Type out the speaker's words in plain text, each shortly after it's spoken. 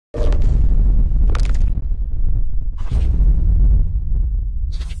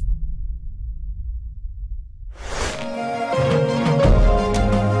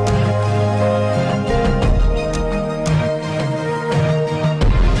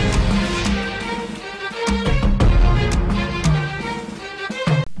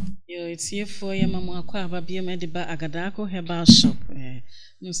Tiefo ya mama akwa ababie me de ba agadako herbal shop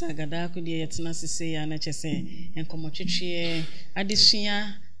no sa agadako de yetena sese ya na chese enkomotwetwe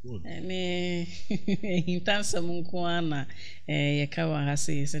adesua ne hintansa munko ana yeka wa ha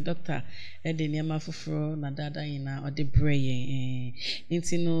se doctor de niam afoforo na dada ina ode breye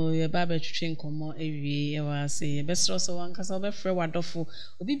nti no ye ba betwetwe nkomo ewie ye wa se besro so wankasa obefre wadofo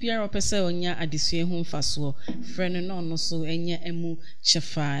obi biara opese onya adesua hu mfaso frɛ no no so enya emu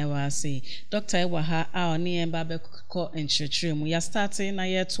chefa wa se doctor ewa ha a oni en ba bekọ enchechire mu ya starting na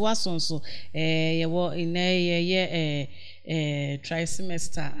ye to asonso ye wo ina ye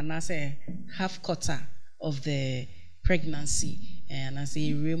Trimister and I say half quarter of the pregnancy and I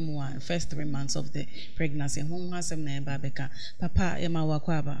say first 3 months of the pregnancy. Who has some name babeka? Papa, Emma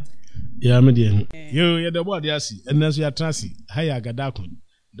Wakwaba. Yeah, my dear. You the body asi, and as you are transi, higher gadakun.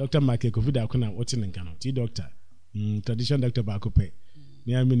 Dr. Mike Covid Akuna, what's in Kano? Tea doctor. Tradition Dr. Bakupe.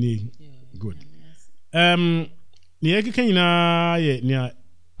 Near me, good. Near Kenya, near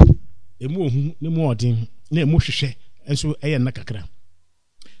a more thing, near Mushe. And so I am nakakra.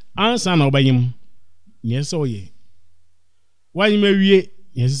 Answer no by him. Yes, so ye. Why you may ye?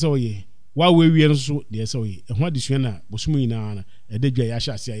 Yes, so ye. Why we are so, dear so ye. And what is your na? Bosumina, a day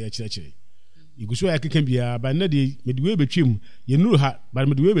Yasha say a church. You go so I can be a by Neddy, midway between you knew her, but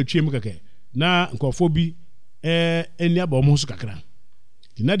midway between Mukake. Na Kofobi, any about Moscakra.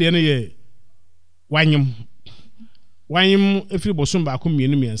 The Nadia ye. Why him? If you bosum back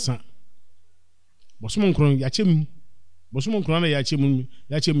me and son. Bosumon cron yachim. Bosumon krana yachim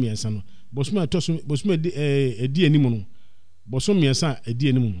miensa no bosuma toso bosuma edi animu no bosum miensa edi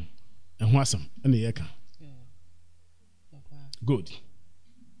animu no eho asam na yeka good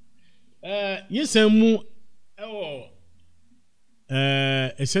yesam mu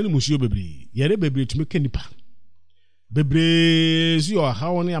esani musio bebre yere bebre tumi kanipa bebre si o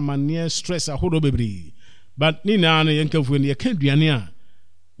hawo ne amane stress ahodo bebre but ni na na yenkafu ne yeka duane a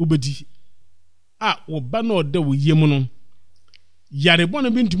ubedi oba na oda wo yemu no yare bona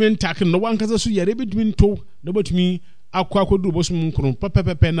bintumi ntake no wankasa so yare bintumi nto no batumi akwakodu bosum nkron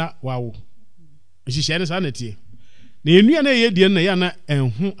pepepepe na wawo ehihye ne sanete na enua na ye die na ya na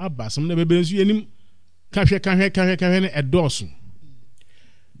enhu abasam na bebe nso yenim kahwe ne edoso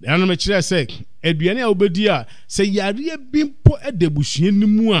ya na me kire se aduane a obedi a se yare bimpo edebusua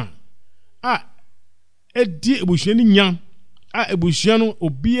nimu a edi ebusua ni nya a ebusua no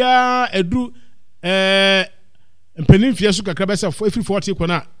obia edu mpenin fie so kakra besa every 40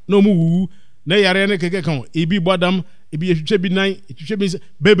 kwana na omu wu na yare ne keke kan ebi bodam ebi ehwetwe bi nan ehwetwe bi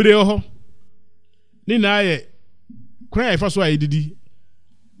bebre ho ni na ye kwan ifa so ayedidi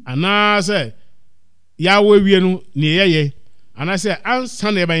ana se ya wawie no ne yeye ana se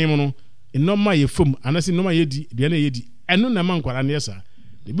ansa na eban no enoma ye fom ana se enoma ye di bia na ye di eno na man kwara ne yesa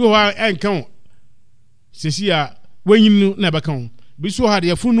bi ho enkan sesi a wanyin na bekan biso ha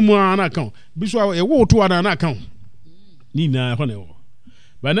de funu mu ana kan biso e wo to ana kan ni na ho ne wo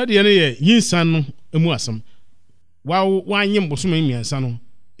ba na de ne ye yinsan no emu asam wa wanyem bosom miensa no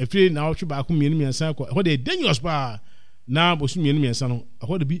efiri na wo twe ba ko mienu miensa ko ho de dangerous ba na bosom mienu miensa no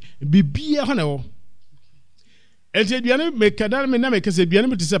ho de bibia ho ne wo enti duane me kadar me na me kase duane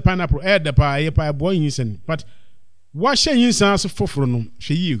me tse pineapple da pa ye pa boy yinsan but wa hye yinsan so foforo no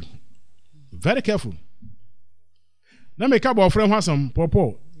hwe yi very careful na me ka bo frɛ ho asam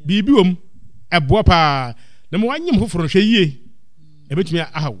popo bibi wom eboa pa na mo wanyem foforo hwe yie ebetumi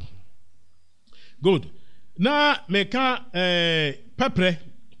ahaw good na me ka pepre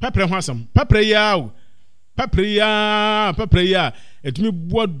ho asam pepre ya etumi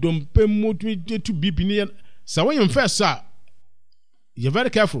boa dompe motumi to bibi ne sa wanyem first a you very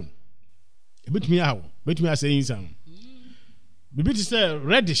careful ebetumi ahaw betumi asayin sam bibi ti say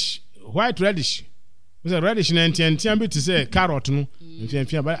reddish white reddish was a reddish na entian bit to say carrot no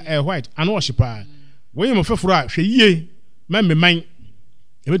entian but white and wash pa when you fefuro a hwe yie man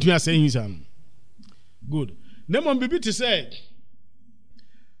e betumi asayin sam good name bibi to say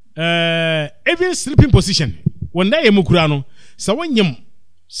even sleeping position when na yemukura no sa wanyem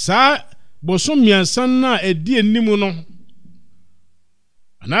sa bosom miansan na edi enimu no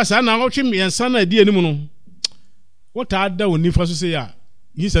ana sa na wotwe miansan na edi enimu no what ada woni fa so say ya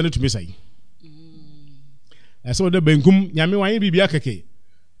yinsa no tumi sai so the benkum nyame wan bibia keke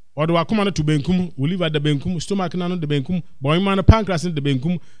odo wakoma no to benkum we live at the benkum stomach na no the benkum boy man pancreas no the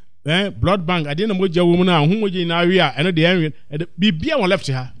benkum blood bank ade na moja wo mu na ho moja na awe a eno de enwe bibia won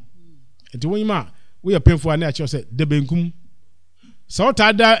left ha enti won ma we painful na achi say the benkum so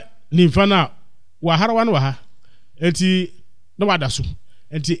ta da nimfa na wa harwa no wa ha enti no wada so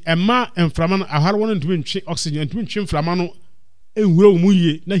enti emma enframa no aharwa no ntumi ntwe oxygen ntumi ntwe mframa no enwura mu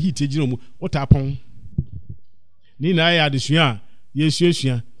yie na heat ejina mu wota pon ni na ya adesua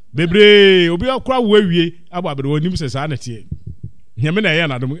yesuasua bebre obi akwa wo awie abo abere onim se sa na tie nyame na ya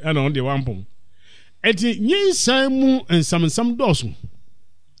na dum na on de wampom eti nyinsan mu nsam doso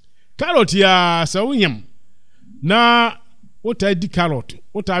carrot ya sa wonyam na wota di carrot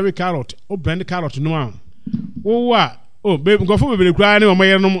wota we carrot o blend carrot no a wo wa o be ngofo bebere kura ne o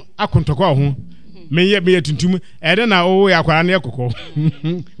mayere no akontoko ho meye tuntum ede na wo ya kwara na ekoko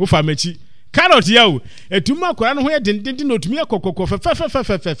wo fa machi carrot ya o etum akwara no ho ye dendenden na otumi ekokoko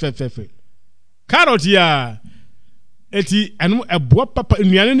fe carrot ya eti anu ebo papa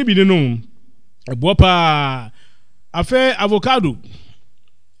nuane ne bi ne no ebo pa afa avocado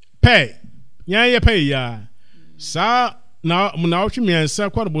pe yan ye pe ya sa na otwe miensa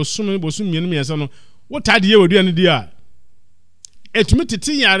kwado bosum miensa no wo tade ye odua ne dia etumi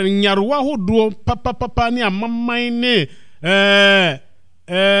tete nyarewa hodo papa ne amamman ne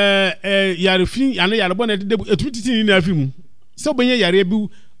yarefin ane yarebo na de etumi tete ni na afimu se obenye yare bi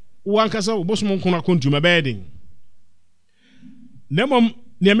wankasa obosum nkona kontuma bedin nemom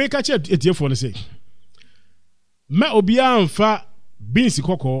ne meka che etiefo ne se ma obia amfa beans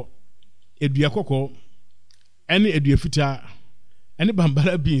kokko edua kokko ene edua fita ene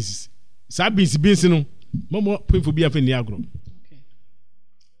bambara beans sa beans no momo pemfo bia fa ni agro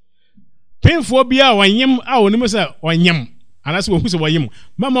pemfo bia wanyem a onim se wanyem anase wo hu se wanyem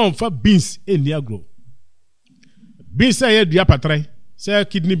mama onfa beans eni agro beans say edua patre say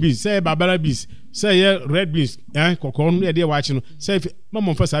kidney beans say bambara beans say red beans kokko no de wa chi no say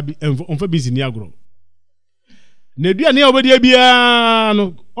mama onfa sa onfa beans ni agro na edua ne obodi bia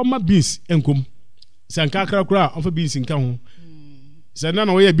no oma beans enkom sanka krakra onfa beans nka ho sanna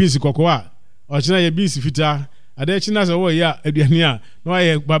na wo ye beans kokko a o china ye beans fita ade china se wo ya aduane a na wo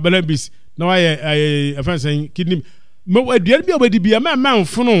ye babala beans na wo ye afansan kidney mo aduane bi obodi bia ma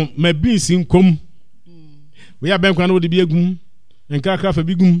mfono ma beans nkom wo ya ben kwa na wo de bi egum enka krakra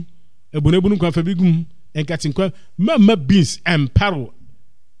bi gum ebunebunu kwa fa bi gum enka tinkwa ma beans emparo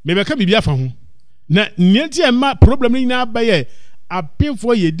me be ka bibia fa ho na nienti e ma problem ni na abaye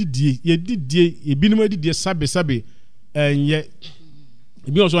apemfo yedidie ebinum adidie sabe enye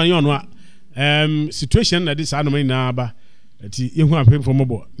ebi oso anyo no a situation na this anoma na aba ati ehu apemfo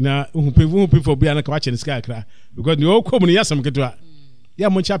mobo na ehu pemfo bia na ka wache sika akra because ni okom ni yasam ketwa ya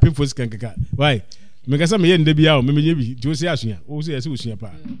mo cha pemfo sika nkaka why me kasa me ye nda bia o me ye bi ti o se asua o se usua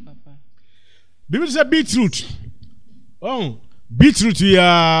pa bibi say beetroot beetroot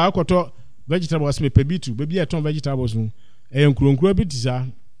ya akoto vegetables me pe beetroot be bia ton vegetables no nkuro bi tisa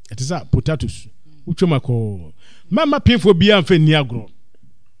potatoes utwemako mama pemfo bia amfa ni agro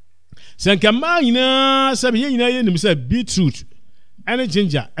sanka ma nyina sabe nyina ye nim say beetroot and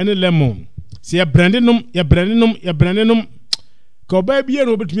ginger and lemon se ya brandinum ko ba bia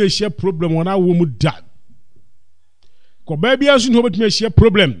no betumi ehia problem wona wo mu da ko ba bia so no betumi ehia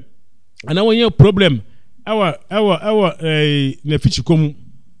problem ana wonye problem awa na fichikom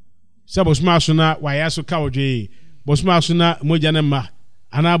sabosma so na waya so kawdwe bosma so na moja na ma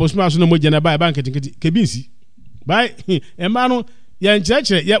ana bosma so na moja na ba bank tinkiti kebinsi bai emma no ya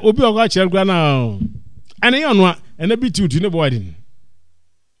nchechire ya obi oga chere gura na ana ye ono na beetroot ne boarding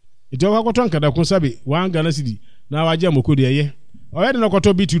ito ka koton kada kun sabe wanga na sidi na waje amokodi eye o ye na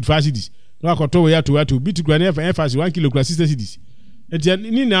koton beetroot fa cedis na koton we ya to beetroot gura na fa 1 kg 60 cedis enti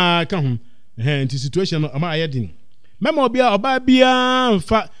ni na ka ho enti situation ama ayedin mema oba bia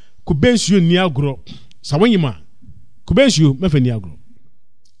mfa kubensio ni agro sawonyima kubensio mefa ni agro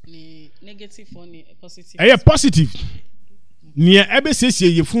ni negative or ni positive positive ni ebe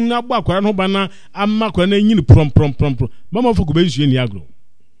sesie yefun na gba akwara no bana amma akwara na nyini prom mama fa kubensio ni agro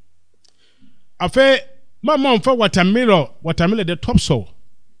afa mama fa watermelon the top soil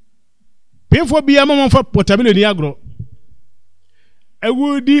pemfo bia mama fa watermelon ni agro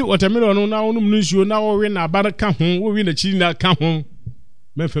ewudi watermelon no na wonum nsuo na wo we na baraka ho wo we na chiri na ka ho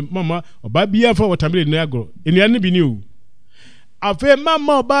mefe mama oba bia fa watermelon ni agro enuane bi ni o afa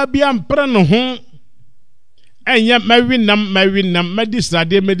mama oba bia mpra no ho enya mawinam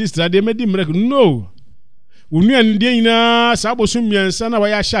medistrade medi miracle no unuane de nyina sabosum miensa na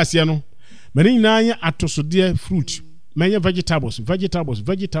waya hyase no mani nyina anya atosode fruit manya vegetables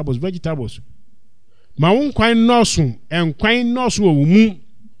ma won kwan noso enkwan noso wo mu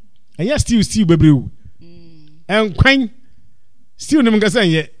enya stew bebrew enkwan stew nem ngasa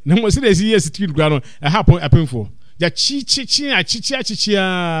nye na mo se desi yes stew gwa no e happen apemfo ya chi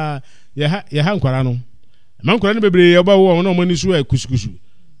ya ha nkwara no ma nkwara no bebre oba wo no mo ni so kuskusu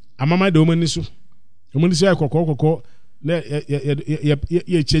amama de o mo ni so kokko na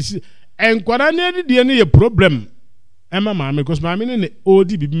ya chesi enkwara ne de ne ye problem Emma maame because maame ne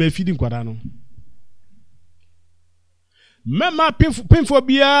odi bibi me feeding kwada no mema pinfo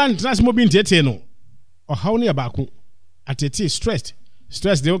bia ntras mo bi ntete no ohaw ne yabaako atete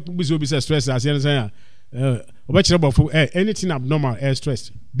stress dey be say stress as you say obekire bofo anything abnormal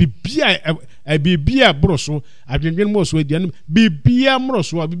stress bibia broso adwenwen mo so edian bibia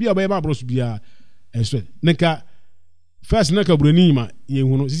mroso bibia ba broso bia stress nka first nka burani ma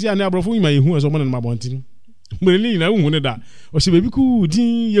yehu no sisi ane abrofo ma yehu so mo na mabontin burani na hu ne da o se bebi ku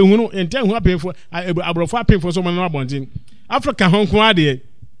din yehu no enta hu apemfo abrofo apemfo so mo na mabontin Africa honko ade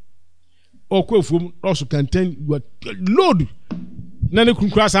okofum also contain load na ne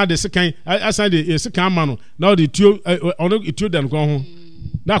kunkura sa de sekan asa de sekan ma no na the tio ono tio dan ko ho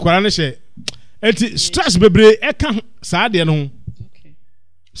na kwara ne hye enti stress bebre e ka sa de no okay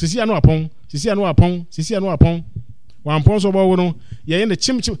sisi anu apon wampon so bo wo no ye ne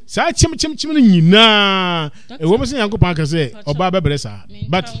chim sa chim no nyina e wo mse yankopan ka se oba bebre sa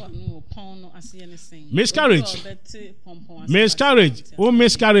but miscarriage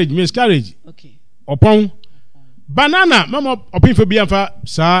okay opon banana mama opinfo bia fa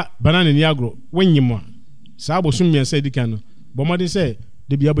sa banana ni agro wonyim a sa bosum miensa edikan no bomodin se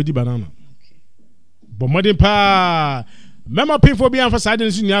de bia bodi banana okay bomodin pa mama opinfo bia fa sa de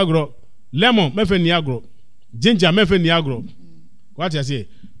nsu ni agro lemon mefe ni agro ginger mefe ni agro what you say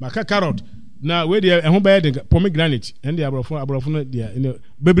maka carrot na we dey ehun ba de pomegranate and the abrofo no dia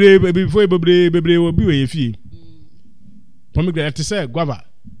bebre obi we yefie pomegranate say guava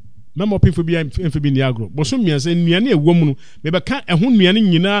memo pinfo bi amfibi ni agro bosom miense nuane ewom no me be ka ehun nuane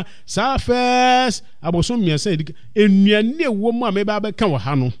nyina sa first abosom miense enuane ewom a me ba ka wo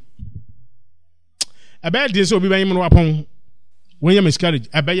ha no aba de so obi ban yim no wapon won miscarriage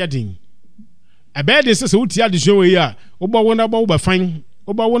aba ya din aba de se wuti adehwe we ya obo wona bo ba fan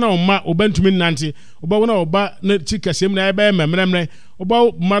oba wona oma oba ntumi nante oba wona oba na chikasem na eba memremre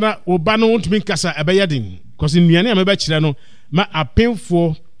oba mara oba no ntumi nkasa eba yadin cause nuane a meba kire no ma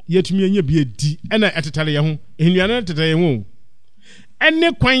apemfo yetumi anya bi edi na etetale ye ho nuane tetale ye ho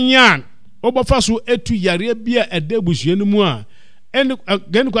enne kwanyan oba faso etu yare bia edabusue no mu a enne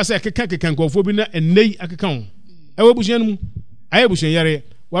gani kwasa keka nkofo bi na ennei akeka ho ewo busue no mu aye busue yare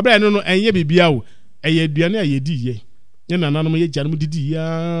wabra no enye bibia wo eye aduane a yedi ye na nanom ye gyanum didi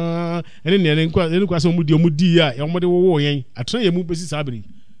ya ene ne nkwa so mu di ya ye omode wo yen atran ye mu besi sabiri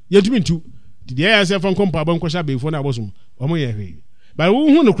ye tumi ntu didi ya se fon kompa ban kwasha be fo na abosom omo ye hwe ba wo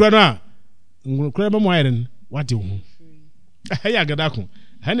hu no kura na nkura ba mo ayren wate hu ya gadako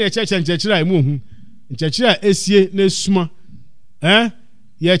ha na ye chechira e mu hu nchechira esie na esuma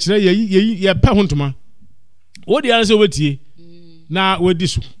ye kire ye pa hontoma wo di ara se wetie na wodi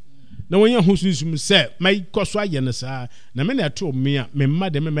so na wonye hosusum se mai koso aye ne saa na me na to me a me mma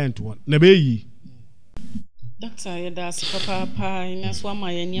de me mento na be yi Doctor Yedas papa ina so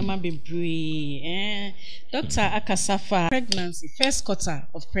ama ye niam bebre Doctor akasafa pregnancy first quarter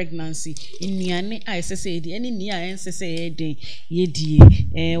of pregnancy iniane a sese edi eni ni a sese edi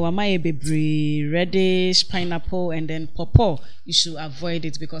yedie wa ma ye bebre reddish pineapple and then pawpaw you should avoid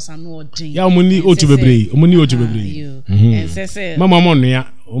it because I know odin ya omuni otu bebre and sese mama mo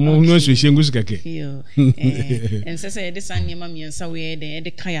nua omo no so hyengu keke and sese this animal miensa we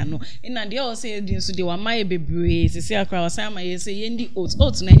de kaya no ina de o say edi so de wa ma ye bebre sese akra wa say ma ye say yendi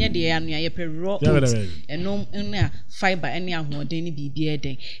oat na nye de ya no ye perro eno na fiber any ahoden ni bibi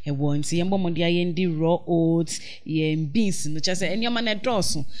eden e wo nti ye mbom de yendi raw oats ye beans no cha say enioma na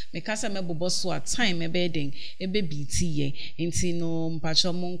drosso me ka say mebobo so at time e be eden e be biti ye nti no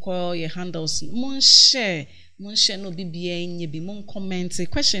mpacho monko ye handles mon share no bibia nye bi mon comment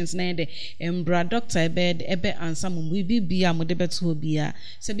questions na de embra doctor ebe answer mo bibia mo de beto bia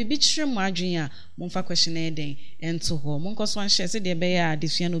se bibi kire mo adwen a mo fa question na de ento ho mon ko so an share se de be ya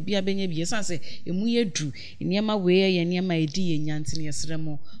defia no bia benye bia sanse emu ye du niema we ye niema edi ye nyante ne yesre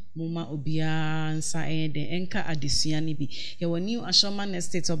mo muma obia nsa ede enka adesua ni bi ye woni Ashoman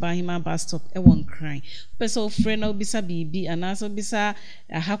Estate Obahima bus stop e won kran peso frɛ na obisa bibi anaso bisa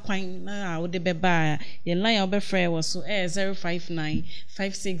ahakwan na wo de beba ye line obefrɛ wo so 059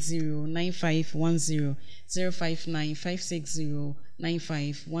 560 9510 059 560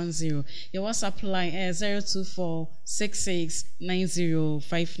 9510 your WhatsApp line 024 66 90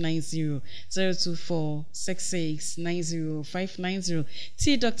 590 024 66 90 590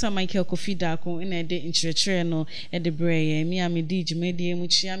 T Dr. Michael Kofida ko ina de inchire no e de breye mi amedi jumedi mu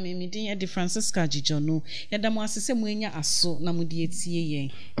chia mi din e de Francisca Jijono ya da mo asese mu enya aso na mu de etie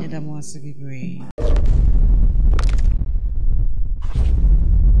yen ya da mo ase bebre